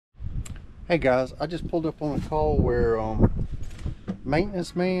Hey guys, I just pulled up on a call where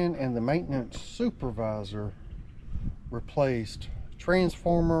maintenance man and the maintenance supervisor replaced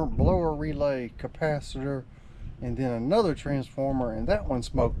transformer, blower relay, capacitor, and then another transformer, and that one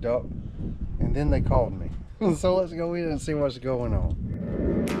smoked up, and then they called me. So let's go in and see what's going on.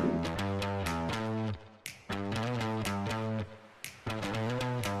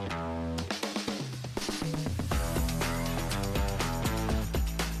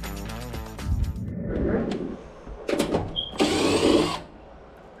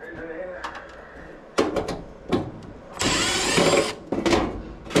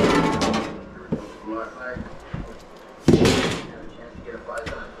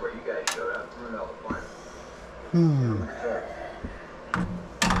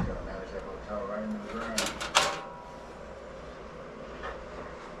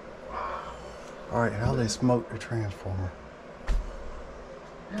 Alright, how they smoked the transformer.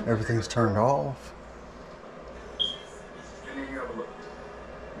 Everything's turned off.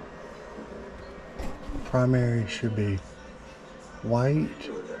 Primary should be white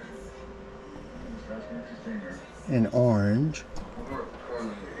and orange.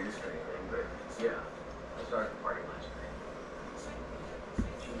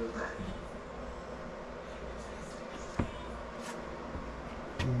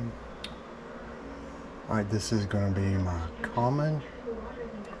 Alright, this is going to be my common.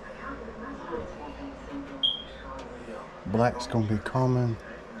 Black's going to be common.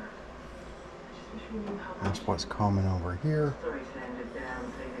 That's what's common over here.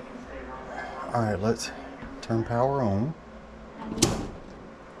 Alright, let's turn power on.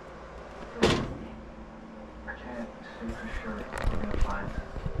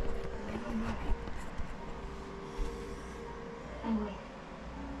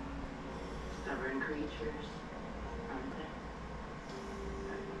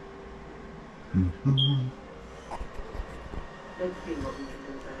 Let's see what we can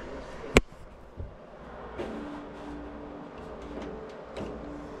do better.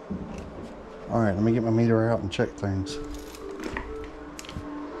 Alright, let me get my meter out and check things.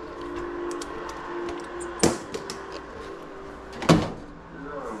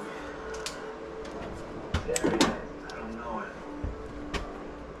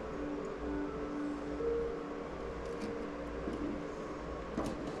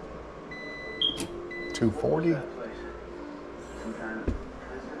 $240.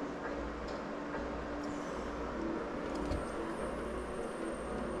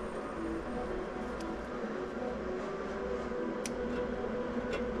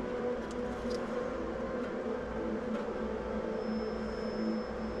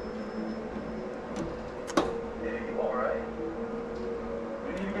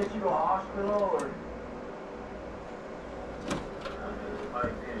 Get you to a hospital, or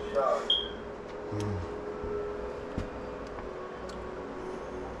might be a shock.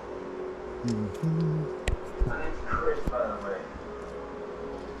 My name's Chris, by the way.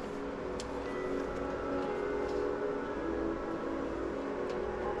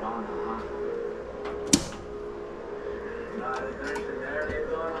 Donna, huh? Not a nurse in there, you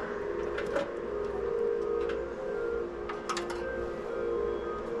Donna?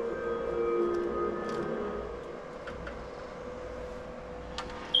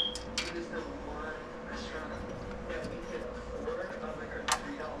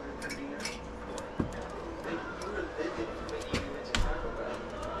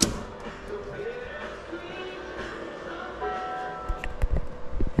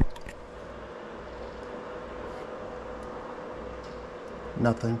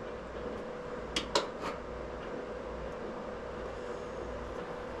 Nothing.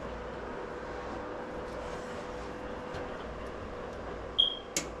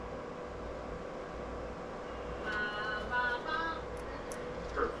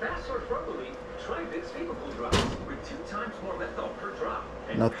 For fast or throat relief, try Vicks Vapor Drops with 2 times more menthol per drop.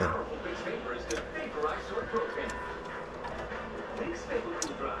 And Nothing. powerful Vicks Vapor is to vaporize sore throat pain. Vicks Vapor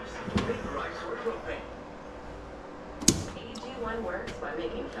Drops. Vaporize sore throat pain. AG1 works by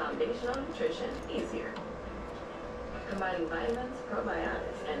making foundational nutrition easier. Combining vitamins,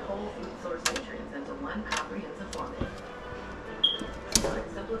 probiotics, and whole food source nutrients into one comprehensive formula. Start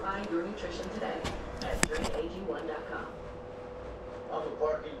simplifying your nutrition today at drinkag1.com. I'm a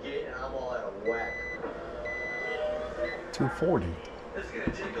parking gate and I'm all out of whack. $240. It's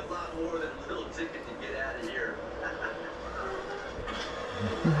gonna take a lot more than a little ticket to get out of here.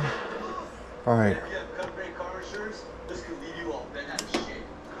 Alright. If you have company car insurance, this could leave you all bent out of shape.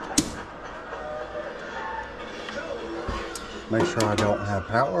 Make sure I don't have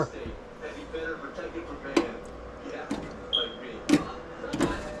power. Better protected from man. Yeah, like me.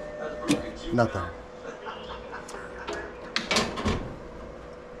 That's perfect. Nothing.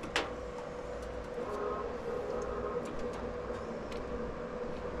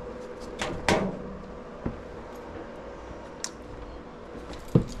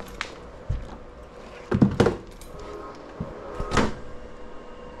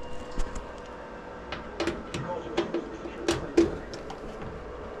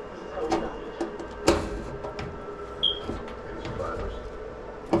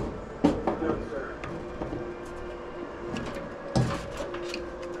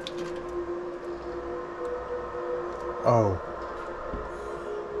 Oh.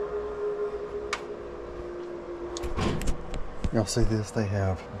 Y'all see this? They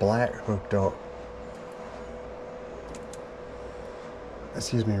have black hooked up.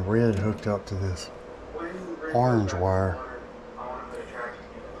 Excuse me, red hooked up to this orange wire.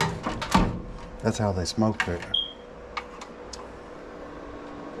 That's how they smoked it.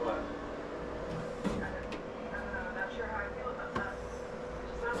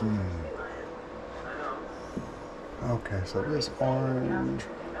 Okay, so this orange.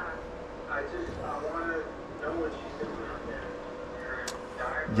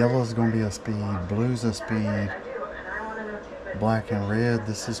 Yellow's gonna be a speed, blue's a speed, black and red,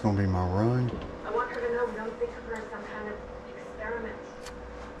 this is gonna be my run. I want her to know we don't think of her as some kind of experiment.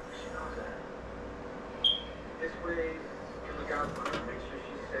 She knows that. This way, we look out for her, make sure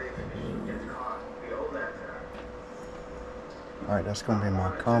she's safe, and if she gets caught, we owe that to her. Alright, that's gonna be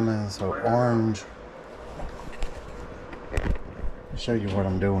my common, so orange. I'll show you what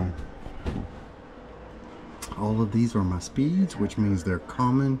I'm doing. All of these are my speeds, which means they're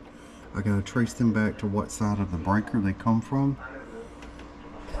common. I gotta trace them back to what side of the breaker they come from.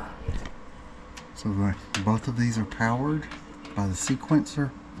 So both of these are powered by the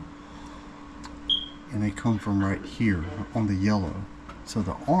sequencer, and they come from right here on the yellow. So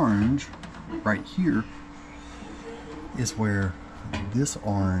the orange right here is where this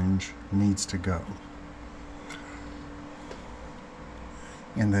orange needs to go.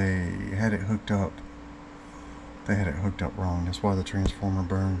 And they had it hooked up. They had it hooked up wrong. That's why the transformer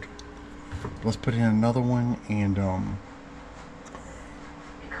burned. Let's put in another one and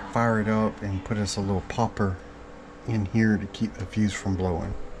fire it up and put us a little popper in here to keep the fuse from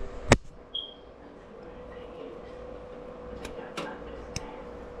blowing.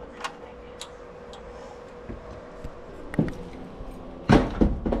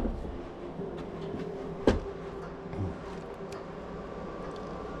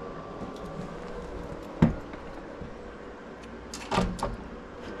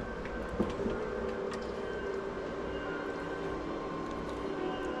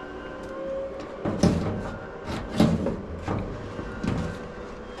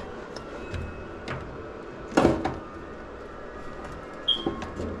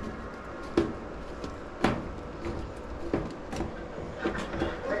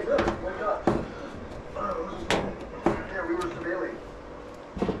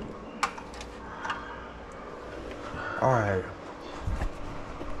 Alright.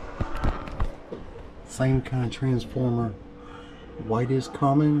 Same kind of transformer. White is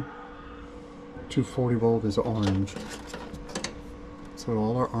common. 240 volt is orange. So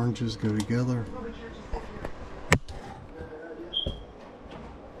all our oranges go together.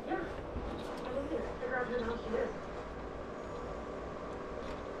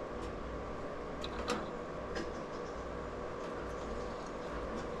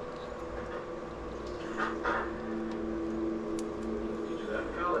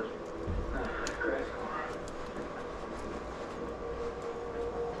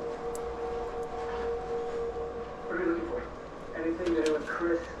 Anything to do with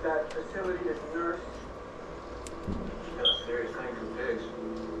Chris, that facility, this nurse? She got a serious thing for pigs.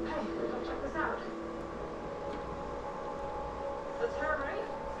 Hey, come check this out. That's her, right?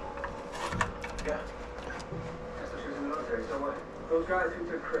 Yeah. That's what she was in the military, so what? Those guys who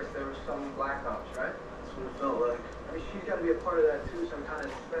took Chris, they were some black ops, right? That's what it felt like. I mean, she's got to be a part of that too, some kind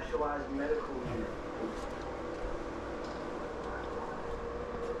of specialized medical unit.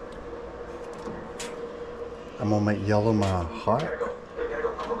 I'm gonna make yellow my hot.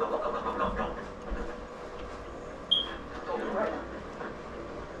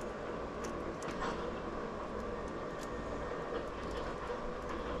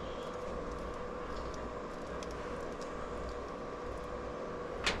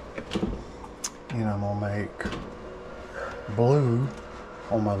 And I'm gonna make blue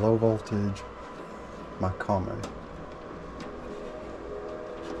on my low voltage, my common.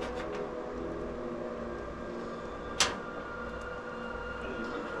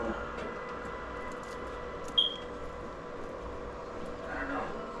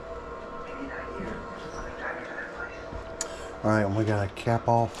 Alright, and we gotta cap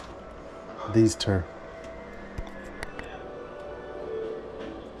off these two.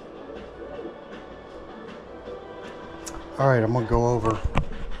 Alright, I'm gonna go over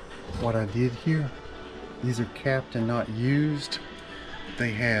what I did here. These are capped and not used.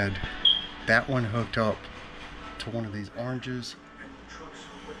 They had that one hooked up to one of these oranges.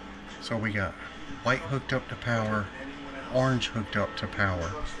 So we got white hooked up to power, orange hooked up to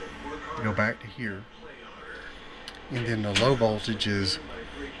power. Go back to here. And then the low voltage is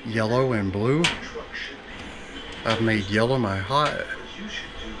yellow and blue. I've made yellow my hot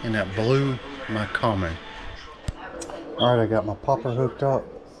and that blue my common. Alright, I got my popper hooked up.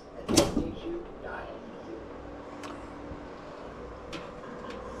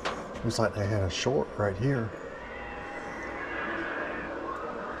 Looks like they had a short right here.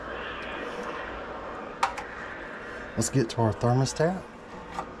 Let's get to our thermostat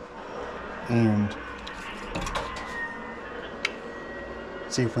and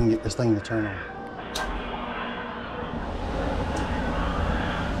see if we can get this thing to turn on.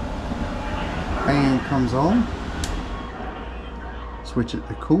 Fan comes on. Switch it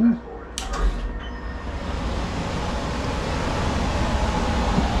to cool.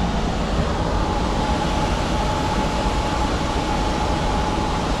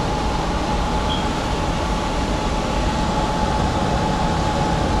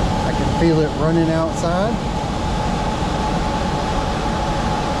 I can feel it running outside.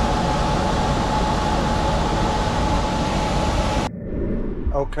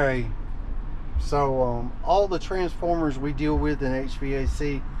 Okay. So all the transformers we deal with in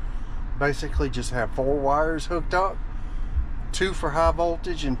HVAC basically just have 4 wires hooked up, 2 for high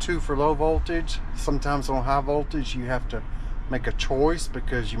voltage and 2 for low voltage. Sometimes on high voltage you have to make a choice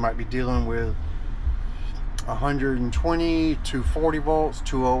because you might be dealing with 120, 240 volts,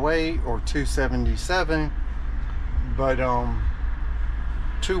 208 or 277, but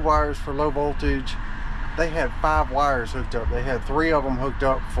 2 wires for low voltage. They had 5 wires hooked up. They had 3 of them hooked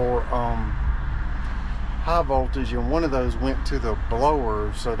up for high voltage, and one of those went to the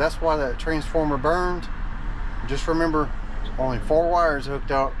blower, so that's why that transformer burned. Just remember, only 4 wires hooked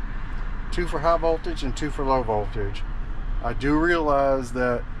up, 2 for high voltage and 2 for low voltage. I do realize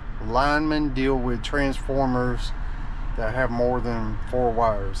that linemen deal with transformers that have more than 4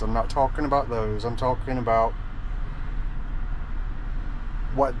 wires. I'm not talking about those. I'm talking about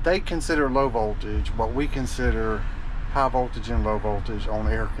what they consider low voltage, what we consider high voltage and low voltage on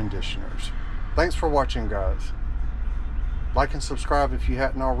air conditioners. Thanks for watching, guys. Like and subscribe if you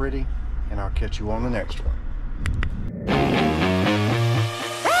hadn't already, and I'll catch you on the next one.